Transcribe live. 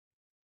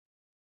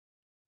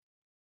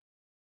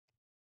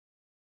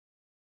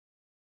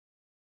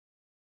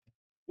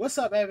What's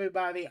up,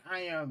 everybody? I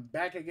am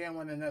back again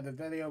with another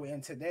video,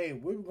 and today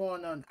we're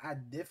going on a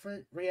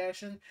different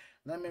reaction.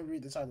 Let me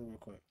read the title real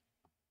quick.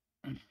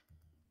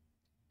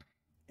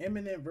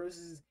 Eminem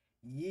versus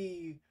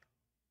Ye.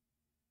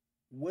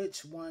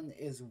 Which one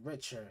is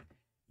richer?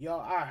 Y'all,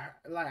 I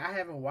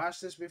haven't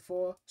watched this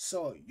before,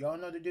 so y'all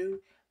know to do.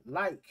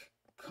 Like,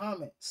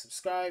 comment,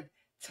 subscribe,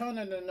 turn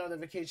on the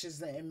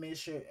notifications, and make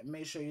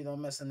sure you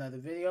don't miss another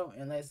video.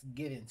 And let's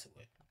get into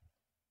it.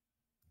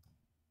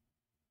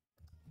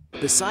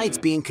 Besides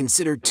being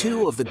considered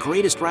two of the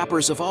greatest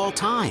rappers of all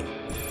time,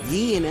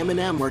 Ye and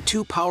Eminem are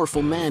two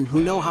powerful men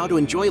who know how to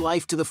enjoy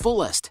life to the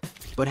fullest.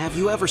 But have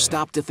you ever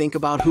stopped to think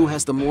about who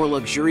has the more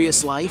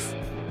luxurious life?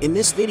 In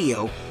this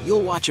video,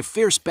 you'll watch a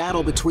fierce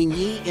battle between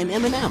Ye and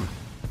Eminem.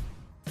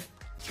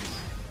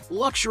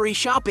 Luxury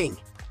shopping.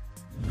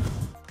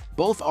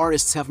 Both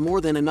artists have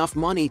more than enough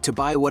money to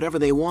buy whatever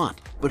they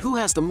want, but who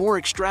has the more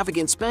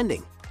extravagant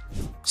spending?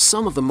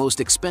 Some of the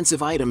most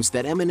expensive items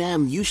that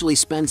Eminem usually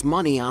spends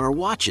money on are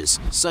watches,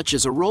 such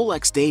as a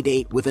Rolex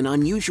Day-Date with an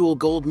unusual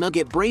gold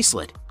nugget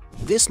bracelet.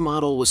 This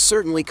model was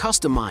certainly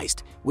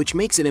customized, which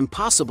makes it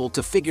impossible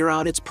to figure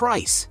out its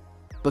price.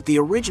 But the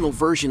original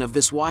version of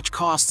this watch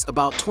costs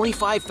about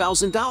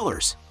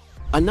 $25,000.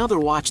 Another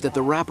watch that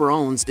the rapper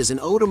owns is an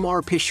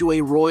Audemars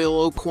Piguet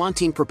Royal Oak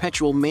Quantine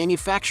Perpetual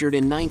manufactured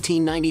in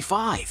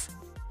 1995.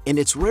 And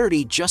its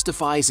rarity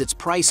justifies its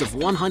price of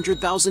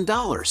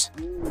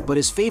 $100,000. But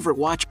his favorite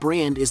watch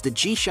brand is the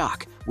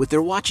G-Shock, with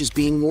their watches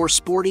being more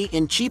sporty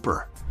and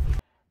cheaper.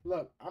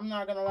 Look, I'm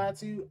not gonna lie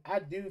to you, I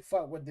do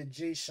fuck with the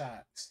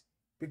G-Shocks.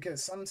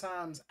 Because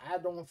sometimes I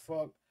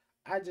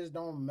just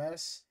don't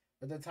mess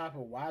with the type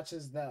of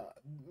watches that,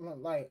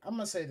 like, I'm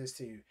gonna say this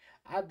to you.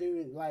 I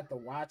do like the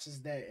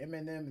watches that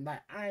Eminem,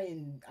 like, I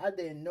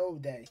didn't know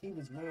that he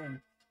was wearing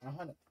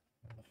 100.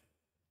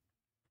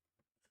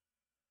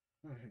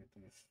 I hate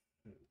this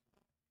shit.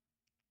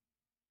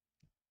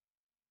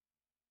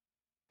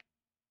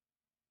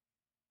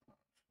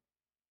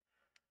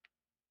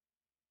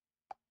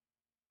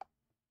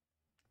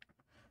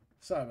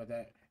 Sorry about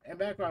that. And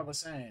back what I was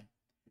saying,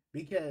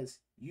 because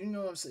you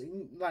know what I'm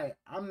saying, like,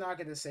 I'm not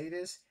gonna say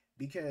this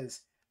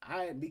because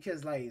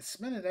like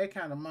spending that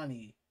kind of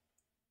money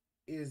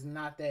is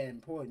not that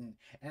important.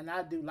 And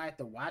I do like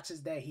the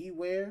watches that he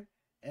wear,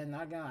 and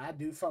I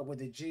do fuck with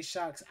the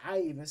G-Shocks. I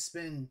even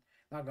spend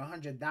like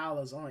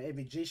 $100 on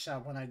every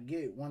G-Shock when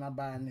I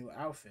buy a new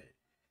outfit.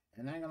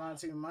 And I ain't gonna lie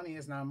to you, money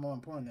is not more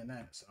important than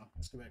that. So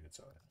let's go back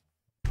into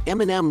it.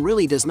 Eminem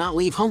really does not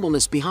leave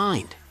humbleness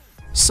behind.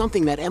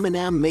 Something that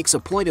Eminem makes a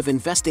point of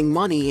investing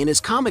money in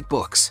his comic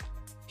books.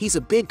 He's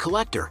a big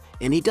collector,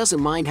 and he doesn't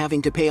mind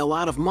having to pay a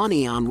lot of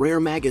money on rare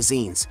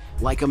magazines,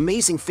 like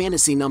Amazing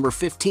Fantasy number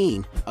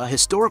 15, a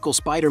historical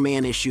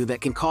Spider-Man issue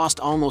that can cost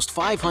almost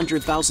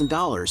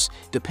 $500,000,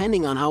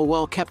 depending on how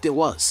well kept it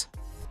was.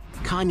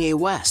 Kanye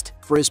West,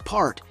 for his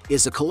part,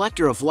 is a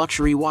collector of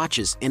luxury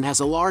watches and has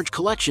a large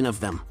collection of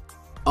them.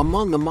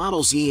 Among the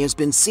models Ye has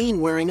been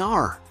seen wearing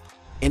are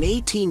an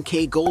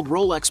 18K gold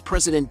Rolex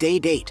President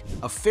Day-Date,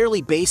 a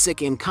fairly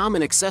basic and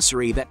common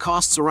accessory that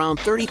costs around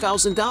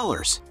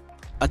 $30,000.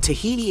 A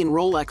Tahitian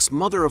Rolex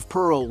Mother of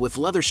Pearl with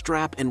leather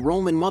strap and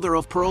Roman Mother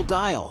of Pearl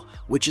dial,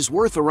 which is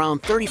worth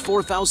around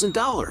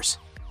 $34,000.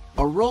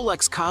 A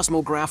Rolex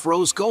Cosmograph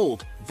Rose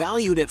Gold,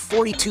 valued at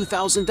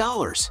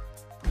 $42,000.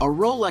 A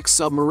Rolex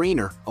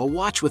Submariner, a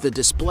watch with a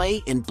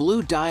display and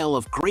blue dial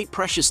of great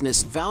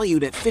preciousness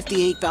valued at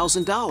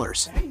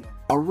 $58,000.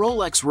 A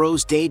Rolex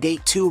Rose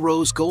Day-Date 2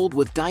 Rose Gold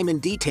with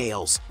diamond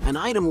details, an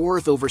item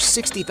worth over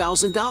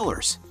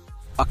 $60,000.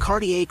 A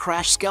Cartier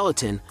Crash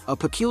Skeleton, a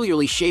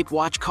peculiarly shaped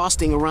watch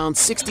costing around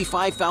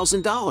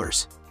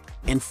 $65,000.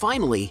 And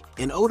finally,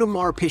 an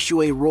Audemars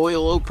Piguet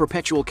Royal Oak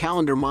Perpetual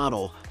Calendar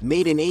model,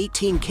 made in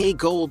 18K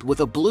gold with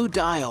a blue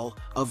dial,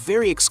 a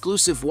very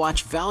exclusive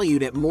watch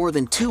valued at more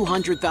than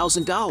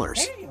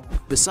 $200,000.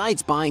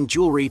 Besides buying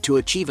jewelry to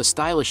achieve a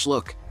stylish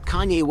look,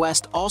 Kanye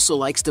West also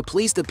likes to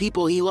please the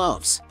people he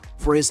loves.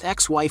 For his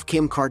ex-wife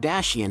Kim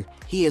Kardashian,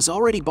 he has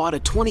already bought a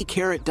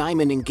 20-carat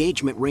diamond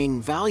engagement ring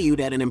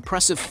valued at an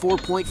impressive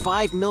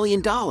 $4.5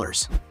 million.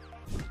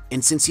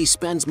 And since he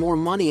spends more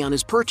money on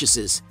his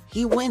purchases,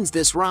 he wins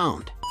this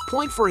round.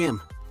 Point for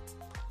him.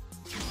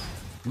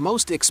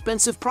 Most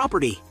expensive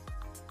property.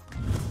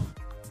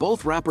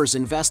 Both rappers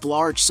invest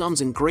large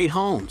sums in great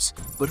homes,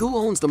 but who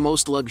owns the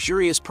most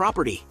luxurious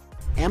property?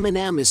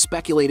 Eminem is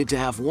speculated to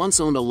have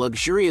once owned a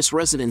luxurious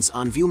residence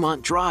on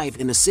Viewmont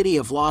Drive in the city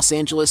of Los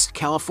Angeles,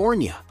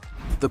 California.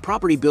 The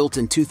property, built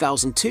in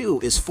 2002,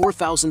 is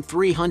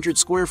 4,300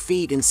 square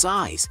feet in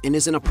size and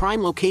is in a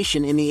prime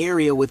location in the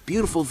area with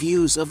beautiful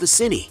views of the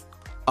city.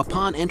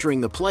 Upon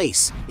entering the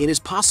place, it is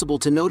possible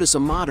to notice a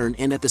modern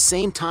and at the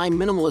same time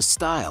minimalist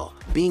style,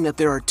 being that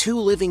there are 2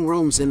 living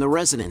rooms in the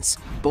residence,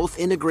 both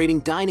integrating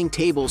dining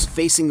tables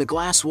facing the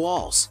glass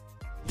walls.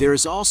 There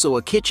is also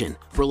a kitchen,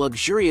 for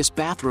luxurious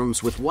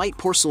bathrooms with white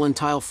porcelain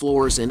tile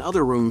floors, and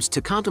other rooms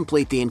to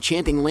contemplate the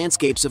enchanting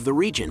landscapes of the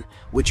region,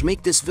 which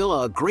make this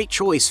villa a great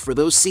choice for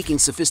those seeking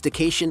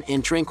sophistication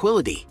and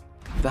tranquility.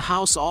 The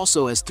house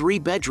also has 3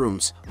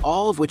 bedrooms,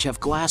 all of which have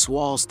glass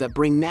walls that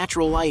bring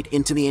natural light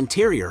into the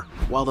interior,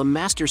 while the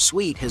master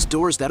suite has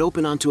doors that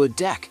open onto a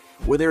deck,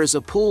 where there is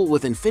a pool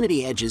with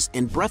infinity edges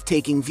and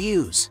breathtaking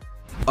views.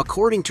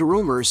 According to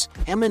rumors,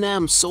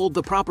 Eminem sold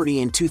the property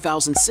in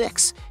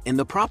 2006, and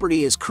the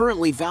property is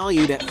currently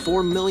valued at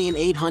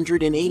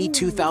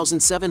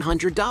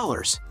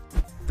 $4,882,700.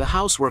 The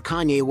house where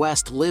Kanye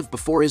West lived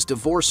before his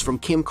divorce from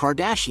Kim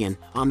Kardashian,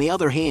 on the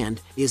other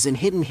hand, is in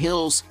Hidden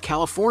Hills,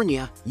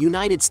 California,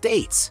 United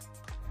States.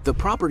 The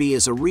property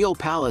is a real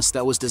palace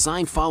that was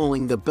designed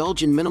following the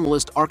Belgian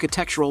minimalist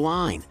architectural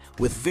line,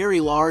 with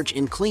very large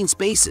and clean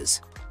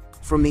spaces.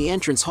 From the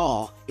entrance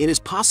hall, it is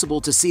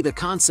possible to see the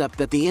concept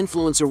that the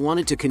influencer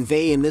wanted to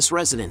convey in this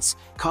residence,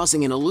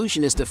 causing an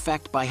illusionist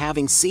effect by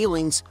having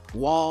ceilings,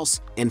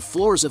 walls, and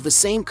floors of the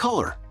same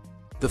color.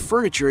 The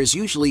furniture is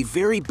usually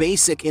very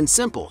basic and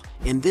simple,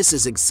 and this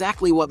is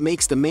exactly what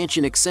makes the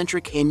mansion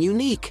eccentric and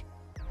unique.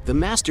 The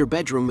master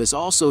bedroom is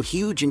also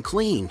huge and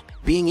clean,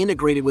 being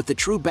integrated with the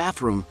true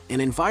bathroom, an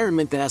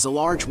environment that has a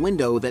large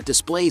window that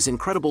displays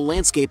incredible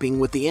landscaping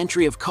with the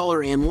entry of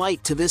color and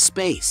light to this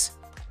space.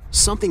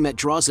 Something that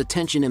draws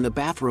attention in the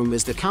bathroom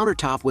is the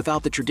countertop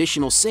without the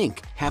traditional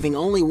sink, having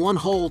only one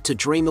hole to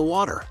drain the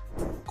water.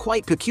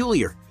 Quite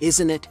peculiar,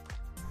 isn't it?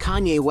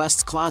 Kanye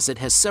West's closet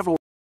has several...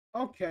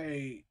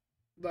 Okay,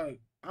 like,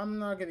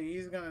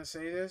 he's gonna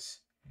say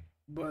this,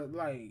 but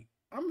like,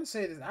 I'm gonna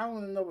say this. I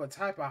want to know what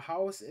type of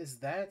house is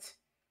that,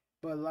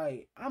 but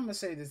like, I'm gonna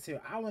say this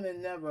too. I would have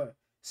never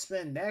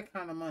spend that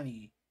kind of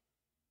money,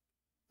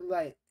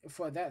 like,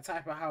 for that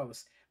type of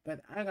house.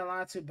 But I ain't gonna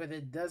lie to you, but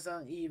it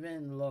doesn't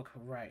even look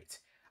right.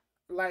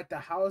 Like the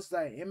house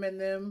that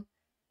Eminem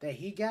that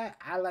he got,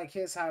 I like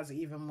his house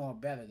even more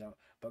better though.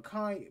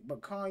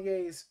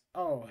 Kanye's,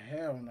 oh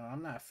hell no,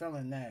 I'm not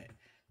feeling that.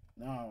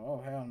 No,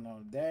 oh hell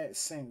no, that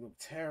sink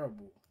looked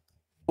terrible.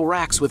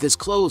 racks with his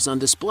clothes on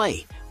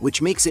display,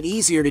 which makes it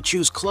easier to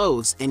choose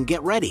clothes and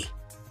get ready.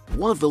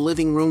 One of the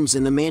living rooms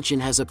in the mansion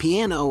has a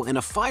piano and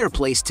a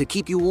fireplace to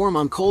keep you warm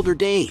on colder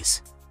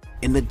days.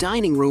 And the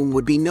dining room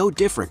would be no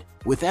different,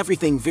 with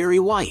everything very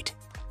white.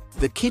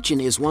 The kitchen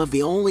is one of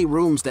the only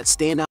rooms that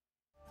stand out.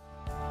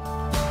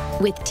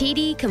 With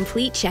TD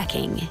Complete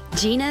Checking,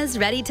 Gina's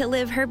ready to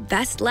live her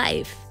best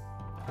life.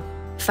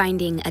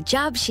 Finding a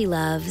job she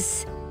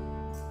loves.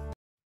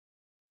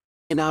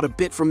 And out a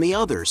bit from the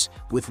others,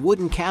 with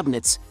wooden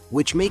cabinets,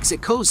 which makes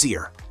it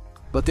cozier.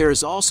 But there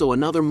is also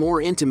another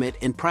more intimate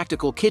and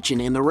practical kitchen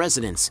in the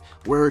residence,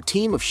 where a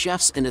team of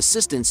chefs and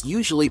assistants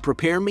usually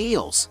prepare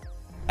meals.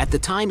 At the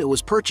time it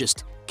was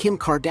purchased, Kim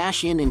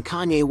Kardashian and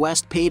Kanye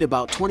West paid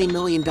about $20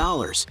 million,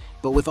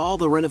 but with all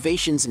the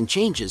renovations and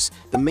changes,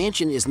 the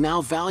mansion is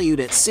now valued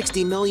at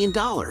 $60 million.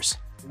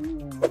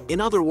 In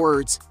other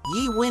words,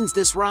 Ye wins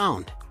this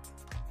round.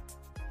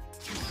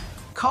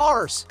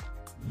 Cars!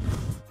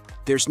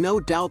 There's no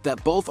doubt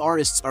that both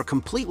artists are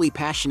completely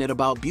passionate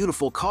about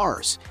beautiful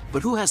cars,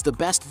 but who has the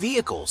best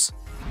vehicles?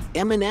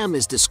 Eminem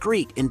is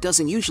discreet and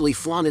doesn't usually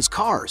flaunt his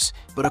cars,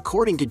 but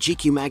according to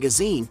GQ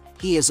magazine,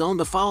 he has owned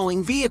the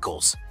following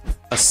vehicles.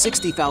 A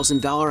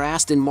 $60,000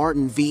 Aston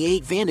Martin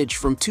V8 Vantage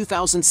from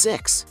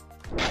 2006.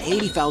 A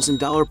 $80,000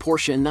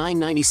 Porsche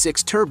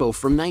 996 Turbo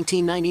from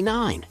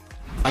 1999.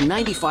 A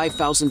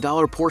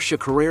 $95,000 Porsche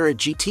Carrera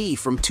GT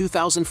from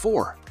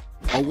 2004.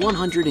 A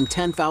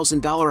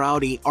 $110,000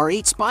 Audi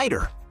R8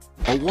 Spider.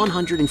 A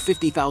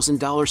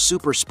 $150,000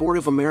 super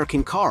sportive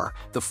American car,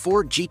 the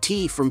Ford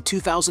GT from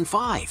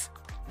 2005.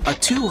 A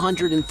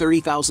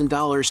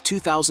 $230,000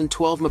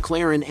 2012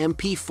 McLaren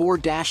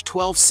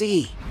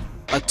MP4-12C.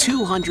 A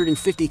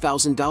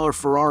 $250,000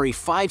 Ferrari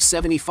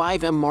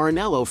 575M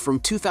Maranello from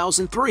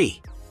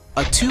 2003.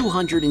 A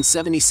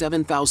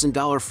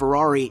 $277,000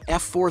 Ferrari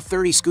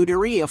F430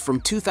 Scuderia from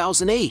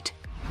 2008.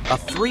 A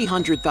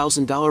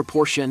 $300,000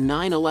 Porsche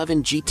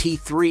 911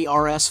 GT3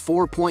 RS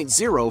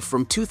 4.0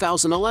 from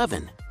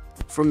 2011.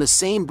 From the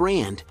same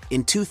brand,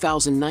 in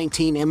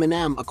 2019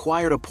 Eminem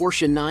acquired a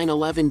Porsche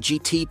 911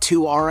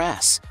 GT2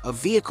 RS, a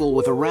vehicle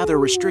with a rather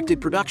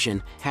restricted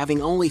production,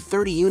 having only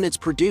 30 units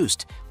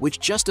produced, which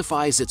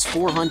justifies its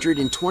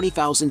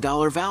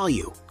 $420,000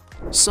 value.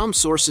 Some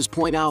sources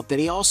point out that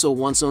he also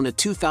once owned a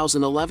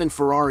 2011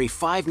 Ferrari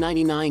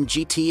 599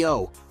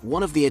 GTO,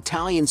 one of the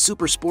Italian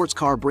super sports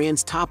car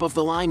brand's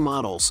top-of-the-line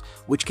models,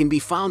 which can be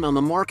found on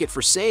the market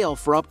for sale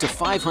for up to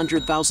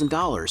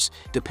 $500,000,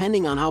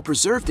 depending on how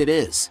preserved it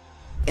is.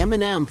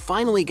 Eminem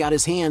finally got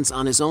his hands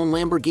on his own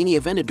Lamborghini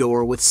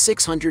Aventador with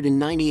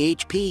 690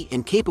 HP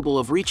and capable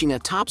of reaching a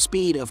top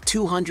speed of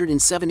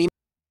 270.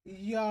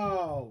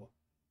 Yo,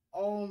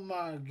 oh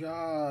my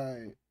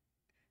god.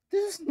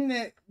 This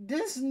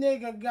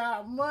nigga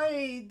got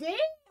money.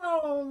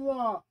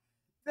 Damn.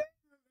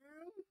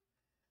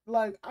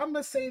 Like,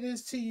 I'ma say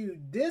this to you.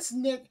 This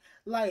nigga,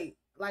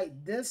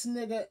 this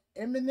nigga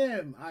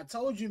Eminem. I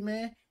told you,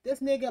 man.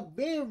 This nigga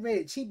been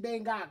rich. He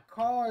been got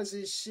cars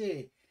and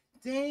shit.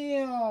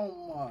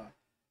 Damn.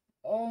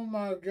 Oh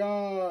my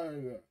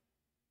god.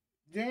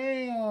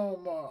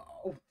 Damn.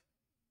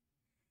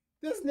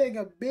 This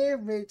nigga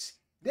been rich.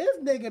 This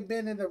nigga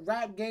been in the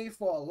rap game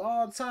for a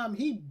long time.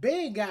 He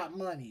been got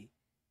money.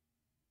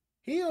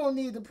 He don't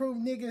need to prove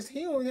niggas.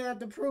 He don't have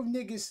to prove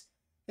niggas.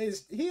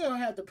 He don't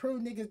have to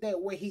prove niggas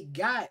that what he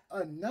got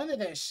or none of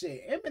that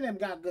shit. Eminem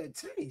got good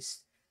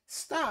taste.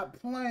 Stop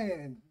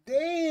playing.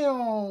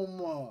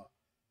 Damn.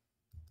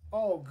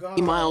 Oh God.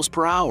 Miles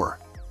per hour.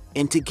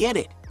 And to get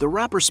it, the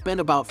rapper spent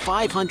about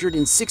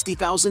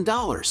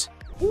 $560,000.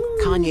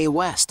 Kanye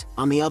West,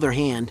 on the other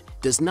hand,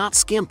 does not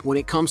skimp when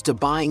it comes to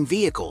buying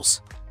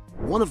vehicles.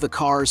 One of the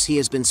cars he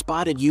has been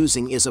spotted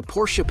using is a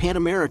Porsche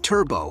Panamera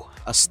Turbo,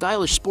 a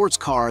stylish sports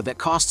car that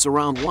costs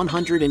around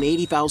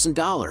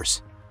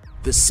 $180,000.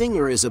 The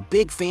singer is a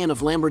big fan of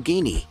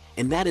Lamborghini,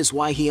 and that is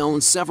why he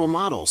owns several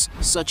models,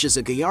 such as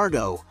a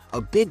Gallardo, a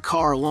big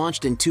car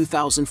launched in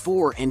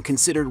 2004 and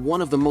considered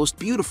one of the most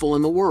beautiful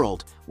in the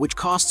world, which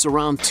costs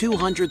around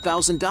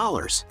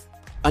 $200,000.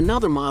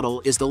 Another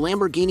model is the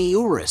Lamborghini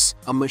Urus,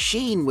 a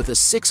machine with a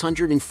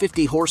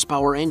 650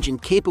 horsepower engine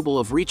capable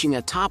of reaching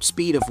a top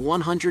speed of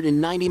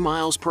 190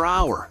 miles per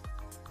hour.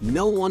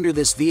 No wonder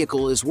this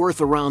vehicle is worth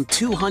around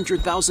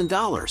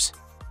 $200,000.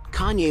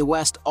 Kanye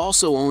West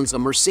also owns a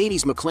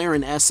Mercedes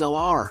McLaren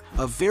SLR,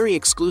 a very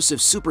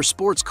exclusive super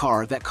sports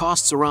car that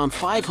costs around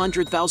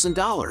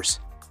 $500,000.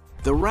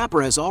 The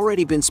rapper has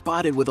already been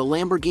spotted with a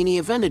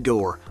Lamborghini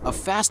Aventador, a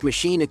fast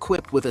machine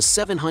equipped with a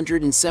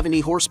 770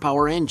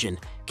 horsepower engine,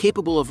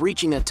 capable of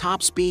reaching a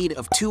top speed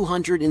of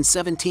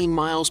 217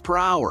 miles per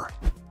hour.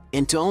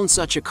 And to own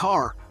such a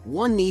car,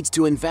 one needs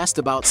to invest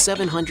about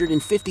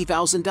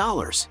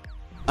 $750,000.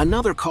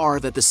 Another car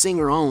that the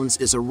singer owns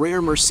is a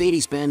rare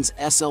Mercedes-Benz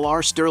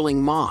SLR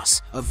Sterling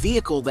Moss, a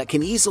vehicle that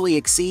can easily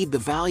exceed the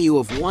value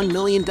of $1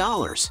 million.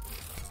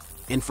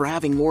 And for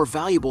having more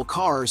valuable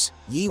cars,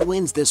 Ye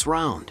wins this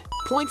round.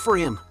 Point for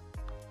him.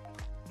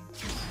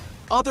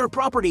 Other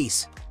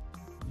properties.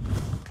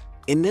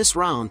 In this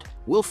round,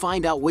 we'll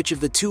find out which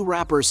of the two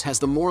rappers has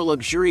the more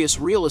luxurious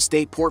real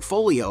estate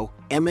portfolio,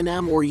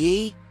 Eminem or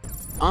Ye.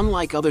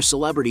 Unlike other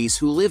celebrities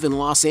who live in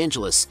Los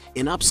Angeles,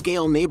 in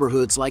upscale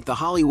neighborhoods like the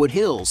Hollywood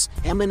Hills,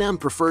 Eminem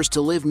prefers to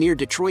live near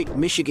Detroit,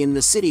 Michigan,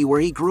 the city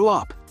where he grew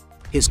up.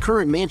 His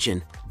current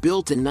mansion,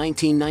 built in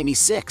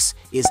 1996,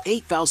 is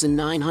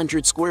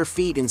 8,900 square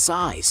feet in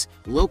size,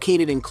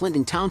 located in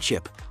Clinton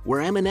Township,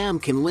 where Eminem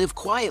can live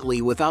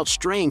quietly without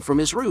straying from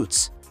his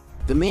roots.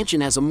 The mansion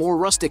has a more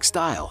rustic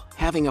style,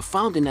 having a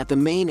fountain at the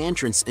main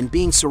entrance and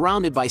being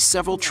surrounded by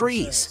several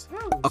trees.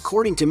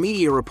 According to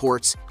media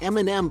reports,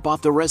 Eminem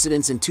bought the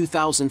residence in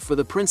 2000 for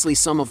the princely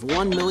sum of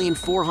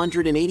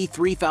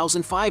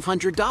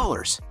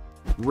 $1,483,500.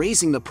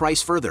 Raising the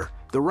price further,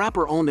 the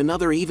rapper owned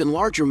another even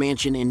larger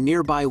mansion in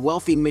nearby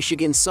wealthy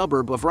Michigan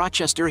suburb of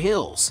Rochester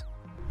Hills.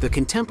 The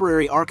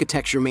contemporary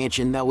architecture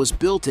mansion that was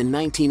built in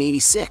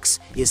 1986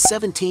 is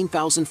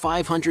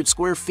 17,500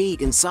 square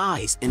feet in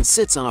size and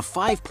sits on a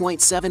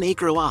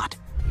 5.7-acre lot.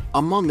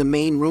 Among the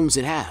main rooms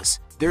it has,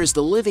 there is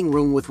the living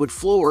room with wood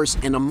floors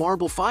and a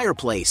marble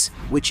fireplace,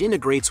 which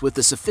integrates with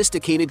the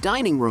sophisticated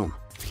dining room.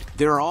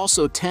 There are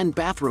also 10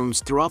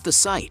 bathrooms throughout the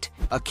site,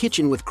 a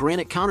kitchen with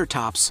granite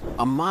countertops,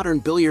 a modern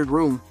billiard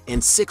room,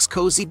 and 6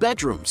 cozy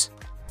bedrooms.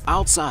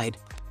 Outside,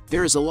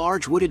 there is a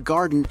large wooded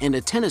garden and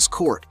a tennis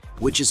court,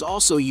 which is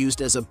also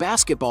used as a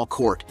basketball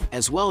court,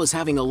 as well as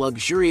having a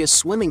luxurious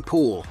swimming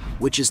pool,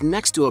 which is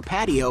next to a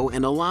patio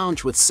and a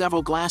lounge with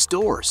several glass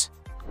doors.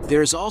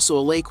 There is also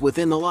a lake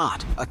within the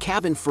lot, a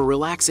cabin for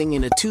relaxing,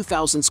 and a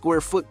 2,000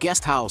 square foot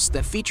guest house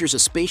that features a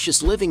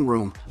spacious living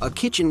room, a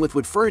kitchen with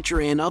wood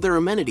furniture and other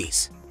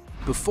amenities.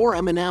 Before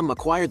Eminem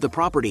acquired the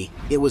property,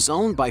 it was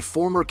owned by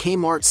former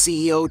Kmart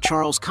CEO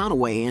Charles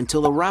Conaway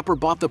until the rapper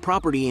bought the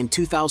property in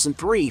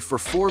 2003 for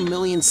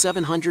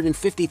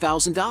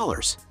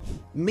 $4,750,000.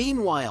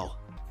 Meanwhile,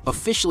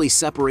 officially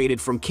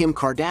separated from Kim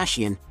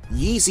Kardashian,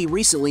 Yeezy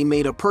recently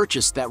made a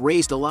purchase that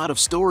raised a lot of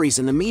stories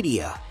in the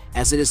media,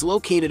 as it is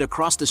located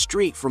across the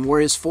street from where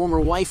his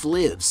former wife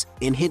lives,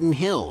 in Hidden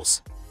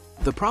Hills.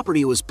 The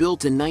property was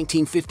built in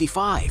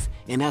 1955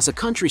 and has a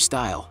country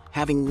style,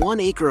 having 1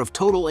 acre of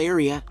total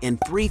area and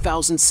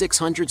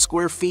 3,600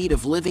 square feet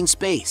of living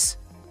space.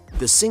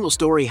 The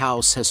single-story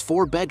house has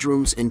 4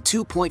 bedrooms and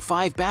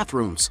 2.5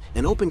 bathrooms,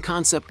 an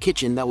open-concept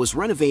kitchen that was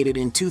renovated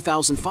in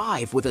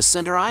 2005 with a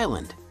center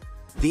island.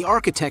 The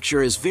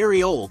architecture is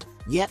very old,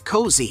 yet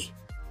cozy.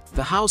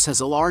 The house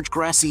has a large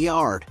grassy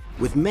yard,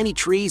 with many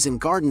trees and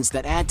gardens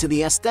that add to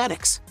the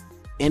aesthetics.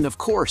 And of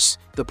course,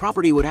 the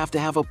property would have to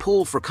have a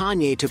pool for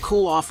Kanye to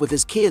cool off with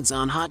his kids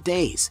on hot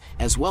days,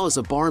 as well as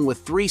a barn with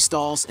 3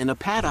 stalls and a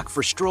paddock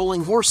for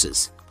strolling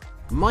horses.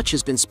 Much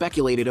has been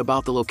speculated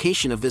about the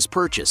location of this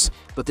purchase,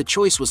 but the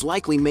choice was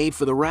likely made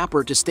for the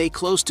rapper to stay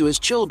close to his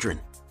children.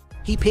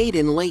 He paid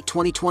in late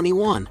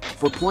 2021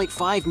 for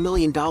 $0.5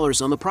 million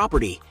on the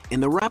property,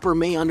 and the rapper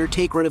may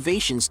undertake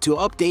renovations to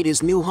update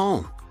his new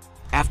home.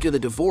 After the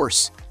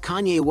divorce,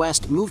 Kanye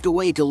West moved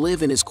away to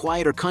live in his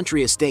quieter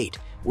country estate,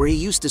 where he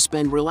used to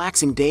spend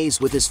relaxing days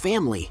with his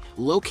family,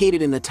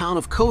 located in the town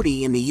of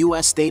Cody in the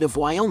U.S. state of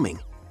Wyoming.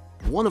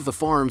 One of the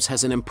farms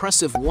has an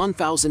impressive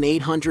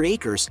 1,800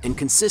 acres and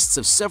consists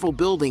of several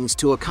buildings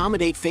to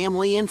accommodate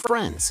family and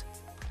friends.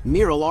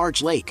 Near a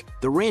large lake,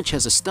 the ranch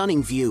has a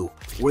stunning view,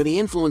 where the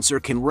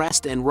influencer can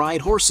rest and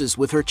ride horses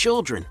with her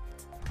children.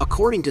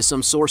 According to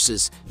some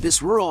sources,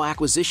 this rural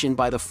acquisition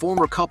by the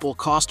former couple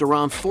cost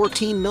around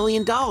 $14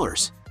 million.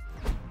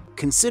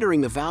 Considering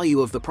the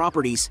value of the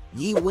properties,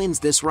 Yi wins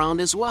this round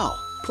as well.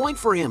 Point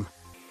for him.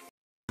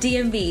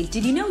 DMV,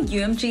 did you know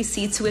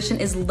UMGC tuition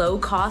is low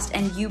cost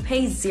and you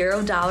pay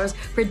 $0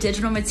 for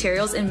digital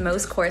materials in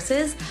most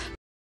courses?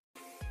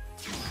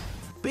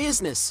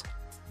 Business.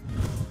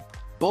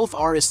 Both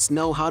artists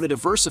know how to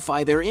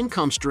diversify their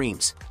income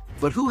streams.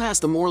 But who has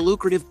the more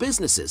lucrative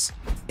businesses?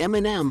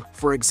 Eminem,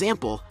 for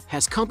example,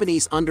 has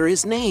companies under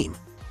his name.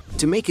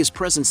 To make his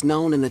presence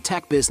known in the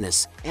tech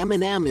business,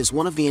 Eminem is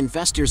one of the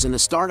investors in the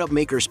startup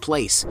Maker's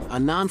Place, a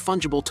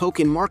non-fungible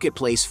token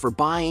marketplace for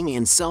buying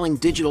and selling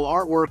digital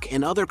artwork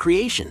and other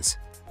creations.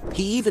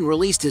 He even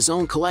released his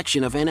own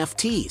collection of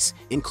NFTs,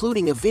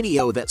 including a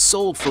video that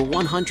sold for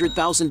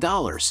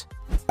 $100,000.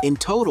 In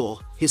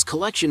total, his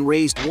collection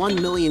raised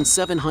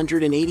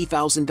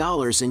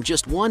 $1,780,000 in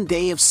just one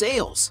day of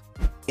sales.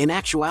 In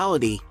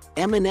actuality,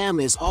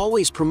 Eminem is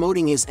always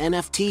promoting his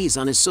NFTs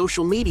on his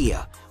social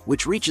media,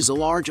 which reaches a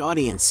large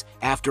audience.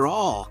 After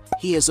all,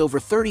 he has over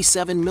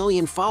 37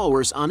 million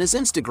followers on his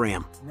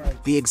Instagram.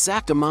 The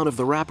exact amount of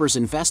the rapper's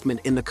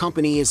investment in the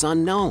company is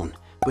unknown,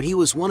 but he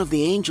was one of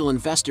the angel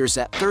investors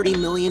at $30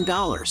 million.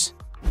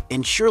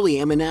 And surely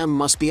Eminem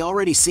must be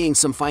already seeing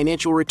some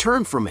financial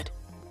return from it.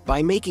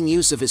 By making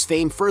use of his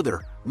fame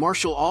further,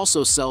 Marshall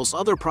also sells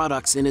other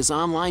products in his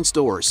online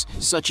stores,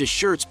 such as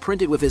shirts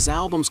printed with his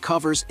album's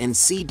covers and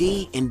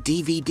CD and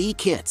DVD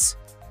kits.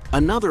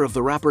 Another of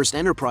the rapper's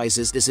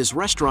enterprises is his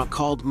restaurant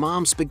called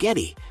Mom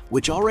Spaghetti,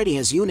 which already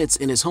has units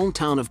in his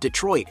hometown of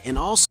Detroit and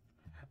also...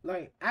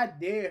 Like, I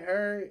did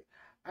heard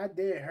about I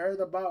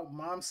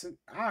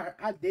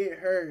did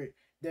heard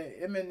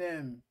that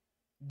Eminem,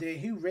 that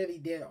he really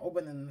did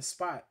open a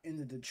spot in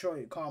the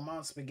Detroit called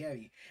Mom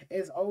Spaghetti.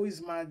 It's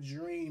always my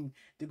dream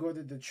to go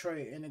to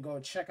Detroit and to go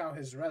check out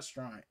his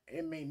restaurant.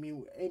 It made me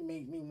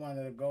want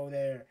to go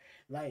there.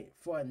 Like,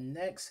 for a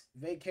next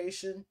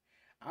vacation,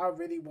 I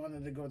really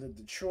wanted to go to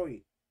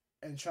Detroit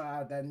and try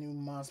out that new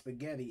Mom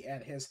Spaghetti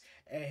at his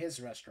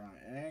restaurant.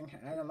 And I ain't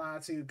gonna lie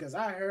to you, because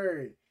I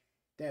heard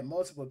that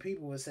multiple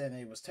people were saying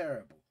it was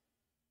terrible.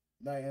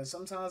 Like, and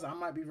sometimes I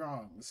might be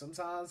wrong.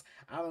 Sometimes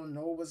I don't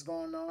know what's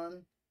going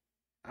on.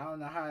 I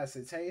don't know how it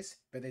tastes,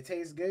 but it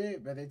tastes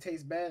good, but it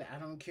tastes bad, I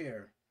don't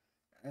care.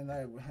 And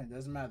like, it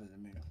doesn't matter to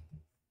me.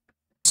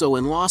 So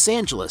in Los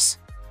Angeles.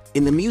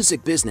 In the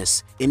music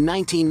business, in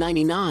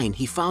 1999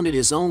 he founded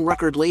his own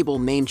record label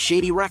named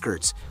Shady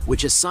Records,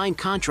 which has signed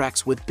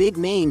contracts with big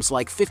names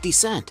like 50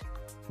 Cent.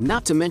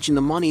 Not to mention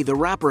the money the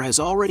rapper has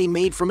already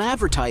made from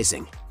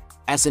advertising.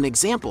 As an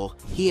example,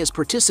 he has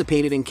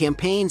participated in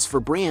campaigns for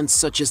brands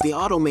such as the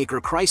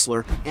automaker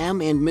Chrysler,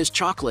 M&M's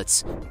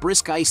Chocolates,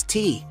 Brisk Iced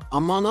Tea,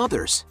 among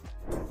others.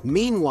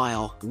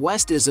 Meanwhile,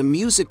 West is a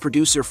music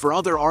producer for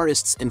other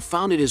artists and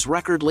founded his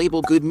record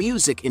label Good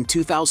Music in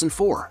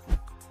 2004.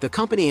 The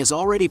company has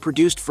already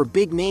produced for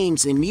big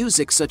names in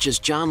music such as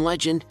John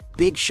Legend,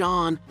 Big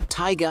Sean,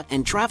 Tyga,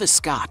 and Travis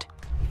Scott.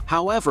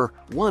 However,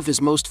 one of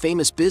his most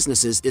famous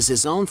businesses is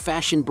his own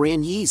fashion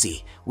brand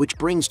Yeezy, which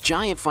brings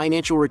giant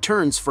financial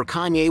returns for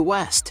Kanye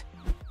West.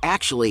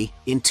 Actually,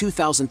 in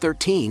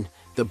 2013,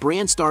 the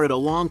brand started a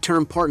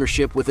long-term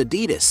partnership with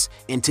Adidas,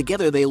 and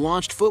together they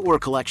launched footwear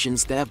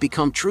collections that have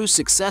become true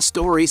success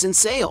stories in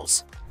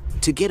sales.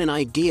 To get an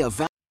idea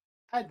of...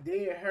 I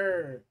did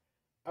hear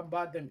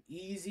about them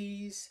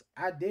Yeezys.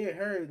 I did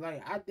hear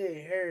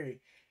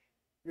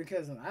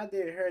because I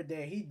did hear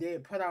that he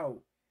did put out,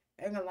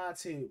 ain't gonna lie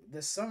to you,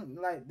 the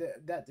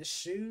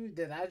shoe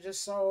that I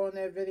just saw on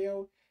that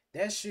video,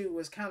 that shoe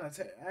was kind of,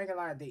 ain't gonna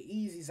lie, the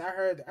Yeezys, I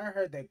heard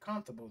they're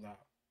comfortable though.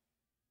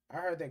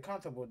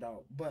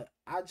 But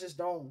I just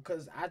don't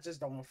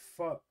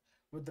fuck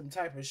with them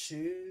type of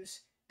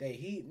shoes that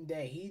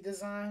he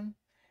designed.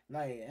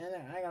 Like, and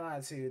I ain't gonna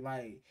lie to you,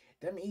 like,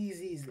 them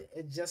Yeezys,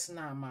 it's just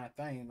not my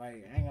thing.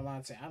 Like, I ain't gonna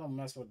lie to you, I don't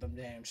mess with them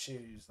damn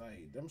shoes.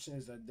 Like, them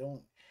shoes that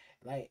don't,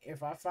 like,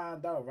 if I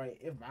find out, right,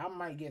 if I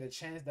might get a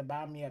chance to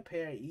buy me a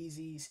pair of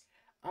Yeezys,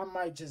 I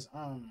might just,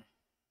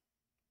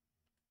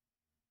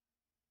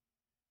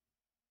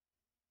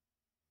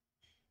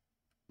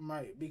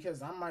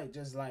 because I might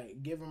just,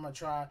 like, give them a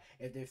try.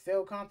 If they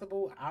feel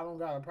comfortable, I don't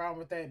got a problem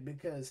with that,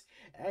 because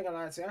I ain't gonna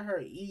lie to you, I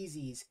heard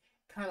Yeezys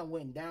kind of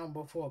went down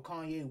before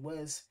Kanye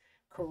West's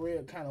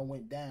career kind of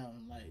went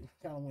down, like,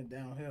 kind of went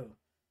downhill.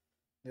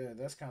 Yeah,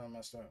 that's kind of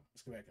messed up.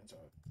 Let's go back and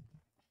talk.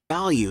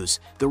 Values,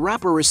 the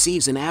rapper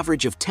receives an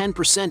average of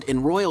 10%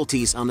 in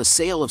royalties on the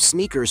sale of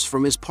sneakers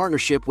from his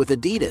partnership with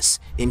Adidas,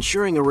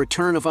 ensuring a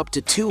return of up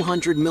to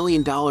 $200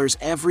 million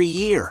every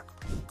year.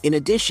 In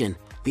addition,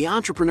 the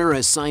entrepreneur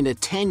has signed a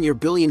 10-year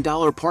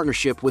billion-dollar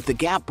partnership with the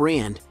Gap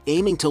brand,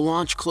 aiming to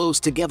launch clothes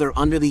together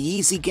under the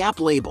Yeezy Gap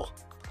label.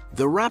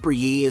 The rapper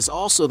Ye is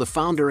also the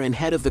founder and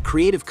head of the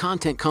creative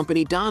content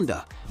company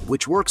Donda,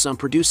 which works on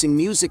producing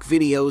music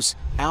videos,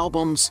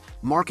 albums,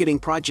 marketing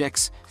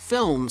projects,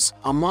 films,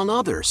 among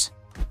others.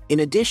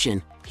 In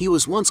addition, He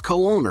was once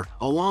co-owner,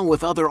 along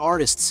with other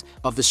artists,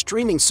 of the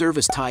streaming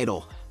service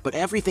Tidal, but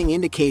everything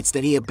indicates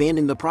that he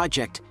abandoned the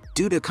project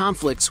due to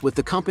conflicts with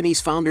the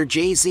company's founder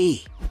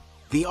Jay-Z.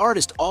 The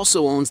artist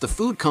also owns the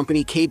food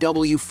company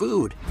KW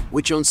Food,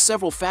 which owns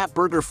several fat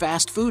burger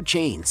fast food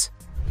chains.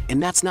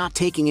 And that's not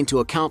taking into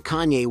account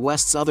Kanye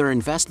West's other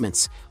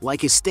investments,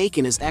 like his stake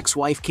in his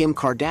ex-wife Kim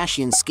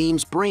Kardashian's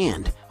Schemes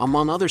brand,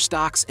 among other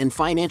stocks and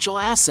financial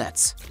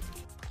assets.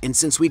 And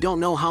since we don't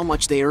know how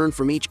much they earn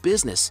from each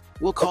business,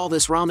 we'll call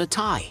this round a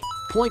tie.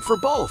 Point for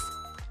both.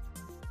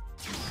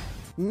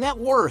 Net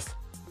worth.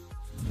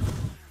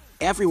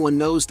 Everyone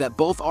knows that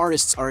both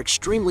artists are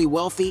extremely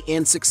wealthy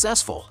and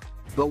successful.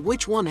 But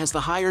which one has the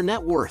higher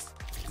net worth?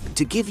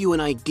 To give you an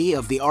idea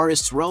of the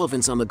artist's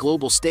relevance on the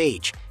global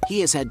stage, he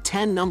has had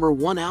 10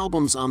 #1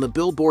 albums on the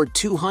Billboard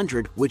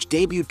 200, which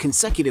debuted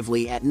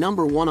consecutively at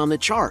 #1 on the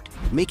chart,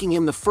 making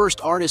him the first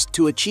artist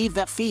to achieve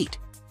that feat.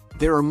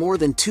 There are more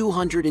than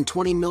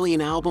 220 million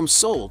albums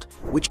sold,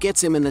 which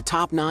gets him in the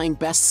top 9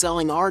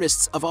 best-selling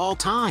artists of all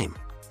time.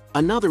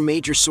 Another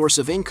major source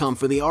of income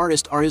for the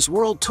artist are his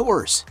world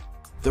tours.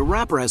 The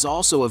rapper has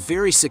also a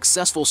very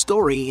successful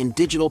story in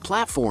digital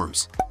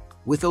platforms.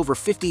 With over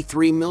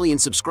 53 million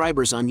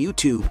subscribers on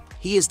YouTube,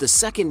 he is the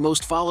second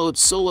most followed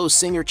solo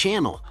singer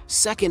channel,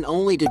 second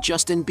only to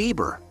Justin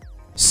Bieber.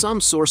 Some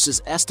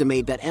sources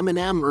estimate that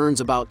Eminem earns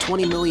about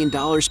 $20 million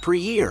per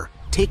year,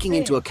 taking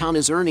into account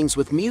his earnings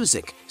with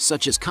music,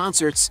 such as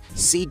concerts,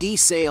 CD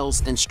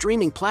sales, and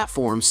streaming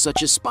platforms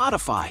such as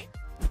Spotify.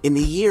 In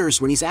the years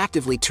when he's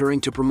actively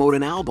touring to promote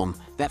an album,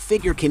 that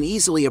figure can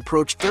easily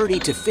approach $30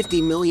 to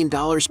 $50 million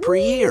per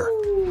year.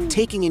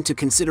 Taking into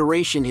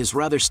consideration his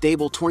rather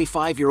stable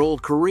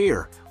 25-year-old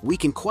career, we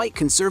can quite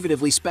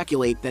conservatively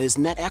speculate that his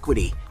net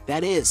equity,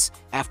 that is,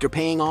 after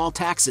paying all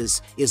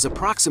taxes, is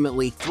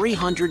approximately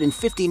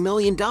 $350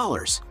 million.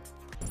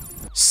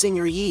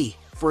 Singer Ye,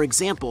 for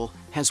example,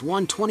 has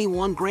won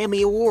 21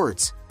 Grammy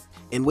Awards.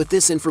 And with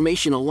this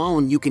information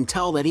alone, you can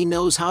tell that he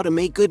knows how to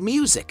make good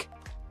music.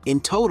 In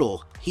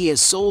total, he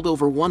has sold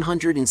over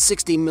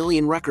 160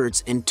 million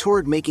records and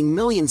toured making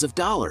millions of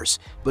dollars,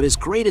 but his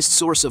greatest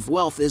source of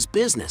wealth is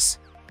business.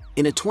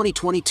 In a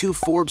 2022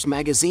 Forbes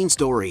magazine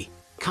story,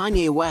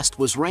 Kanye West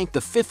was ranked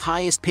the 5th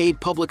highest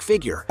paid public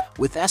figure,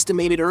 with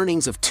estimated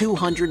earnings of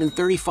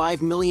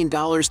 $235 million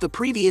the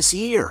previous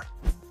year.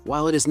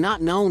 While it is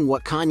not known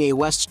what Kanye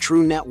West's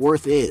true net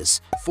worth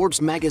is, Forbes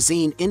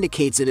magazine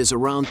indicates it is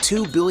around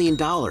 $2 billion,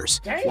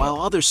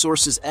 while other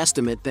sources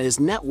estimate that his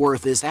net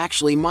worth is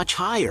actually much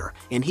higher,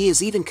 and he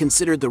is even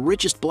considered the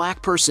richest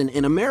black person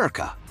in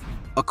America.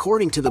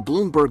 According to the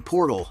Bloomberg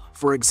portal,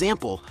 for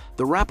example,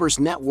 the rapper's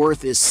net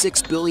worth is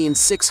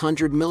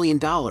 $6.6 billion,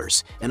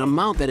 an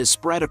amount that is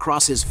spread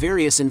across his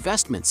various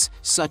investments,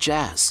 such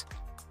as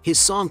his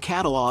song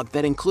catalog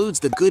that includes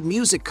the Good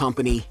Music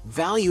Company,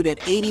 valued at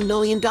 $80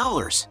 million.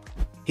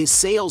 His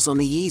sales on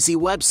the Yeezy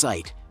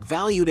website,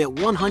 valued at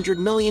 $100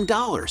 million.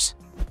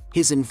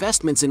 His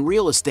investments in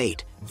real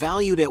estate,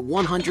 valued at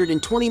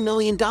 $120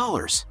 million.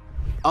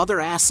 Other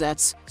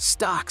assets,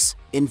 stocks,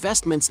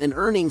 investments and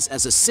earnings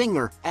as a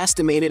singer,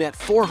 estimated at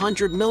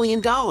 $400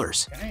 million.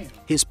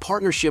 His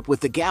partnership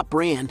with the Gap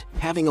brand,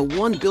 having a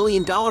 $1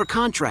 billion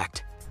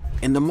contract.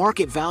 And the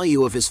market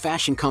value of his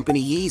fashion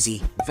company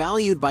Yeezy,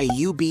 valued by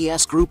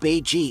UBS Group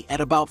AG at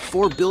about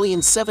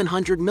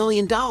 $4.7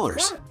 billion.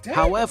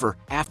 However,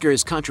 after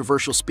his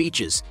controversial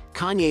speeches,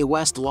 Kanye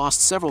West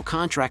lost several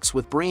contracts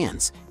with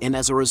brands, and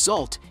as a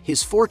result,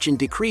 his fortune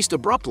decreased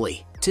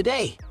abruptly.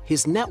 Today,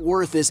 his net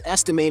worth is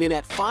estimated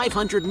at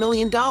 $500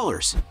 million.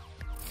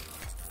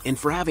 And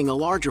for having a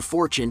larger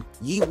fortune,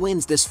 Ye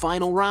wins this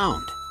final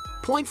round.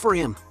 Point for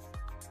him.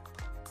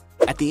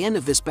 At the end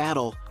of this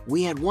battle,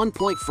 we had 1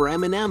 point for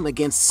Eminem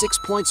against 6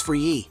 points for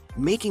Ye,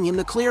 making him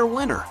the clear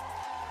winner.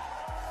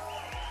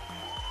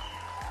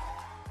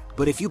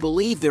 But if you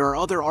believe there are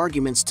other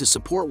arguments to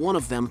support one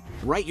of them,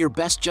 write your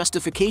best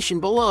justification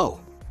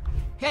below.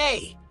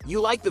 Hey,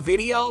 you like the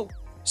video?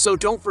 So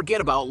don't forget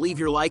about leave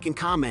your like and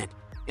comment,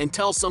 and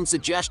tell some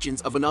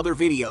suggestions of another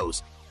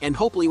videos, and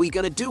hopefully we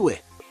gonna do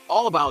it.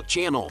 All about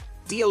channel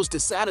Dios to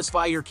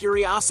satisfy your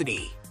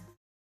curiosity.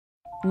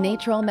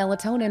 Natural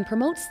melatonin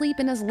promotes sleep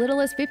in as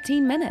little as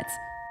 15 minutes.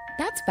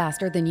 That's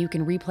faster than you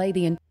can replay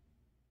the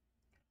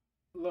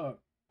Look,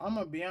 I'm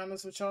gonna be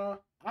honest with y'all.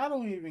 I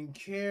don't even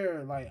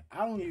care.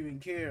 I don't even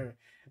care.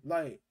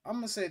 I'm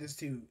gonna say this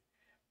too.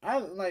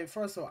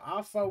 First of all,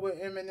 I fuck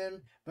with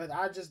Eminem, but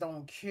I just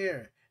don't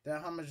care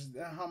that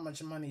how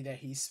much money that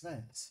he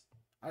spends.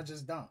 I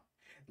just don't.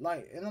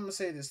 And I'm gonna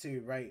say this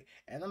too, right?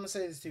 And I'm gonna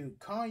say this too.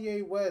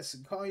 Kanye West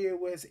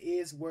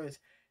is worth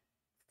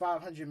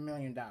 $500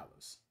 million.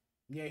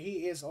 Yeah,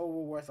 he is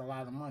worth a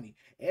lot of money.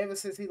 Ever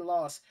since he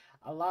lost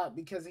a lot,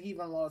 because he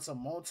even lost a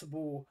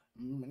multiple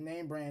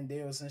name brand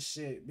deals and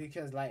shit.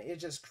 Because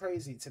it's just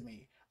crazy to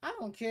me. I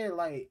don't care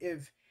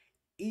if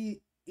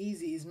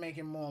Easy is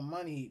making more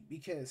money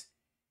because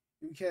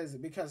of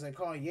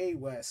Kanye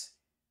West.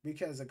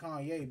 because of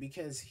Kanye,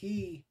 because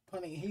he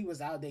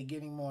was out there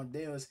getting more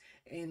deals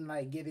and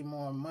like getting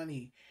more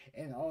money,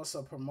 and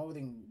also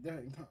promoting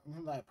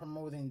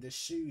the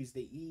shoes,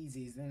 the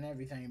Yeezys and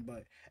everything.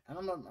 But and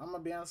I'm gonna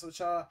be honest with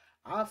y'all,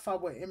 I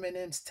fuck with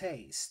Eminem's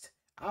taste.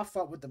 I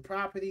fuck with the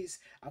properties,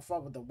 I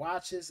fuck with the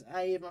watches,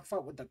 I even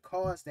fuck with the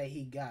cars that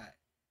he got.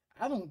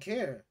 I don't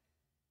care.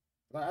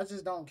 Like, I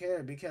just don't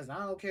care, because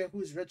I don't care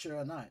who's richer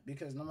or not,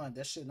 because no matter,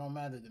 that shit don't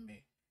matter to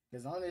me.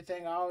 Because the only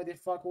thing I already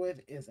fuck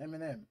with is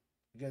Eminem,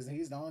 because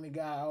he's the only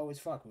guy I always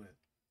fuck with.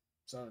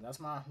 So that's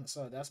my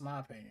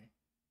opinion.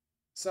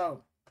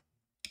 So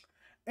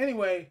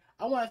anyway,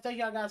 I want to thank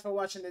y'all guys for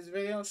watching this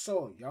video.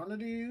 So y'all know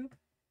you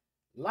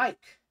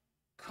like,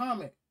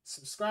 comment,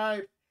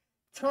 subscribe,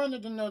 turn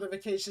on the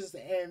notifications,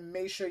 and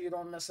make sure you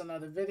don't miss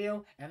another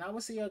video. And I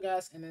will see you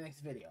guys in the next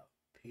video.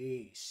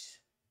 Peace.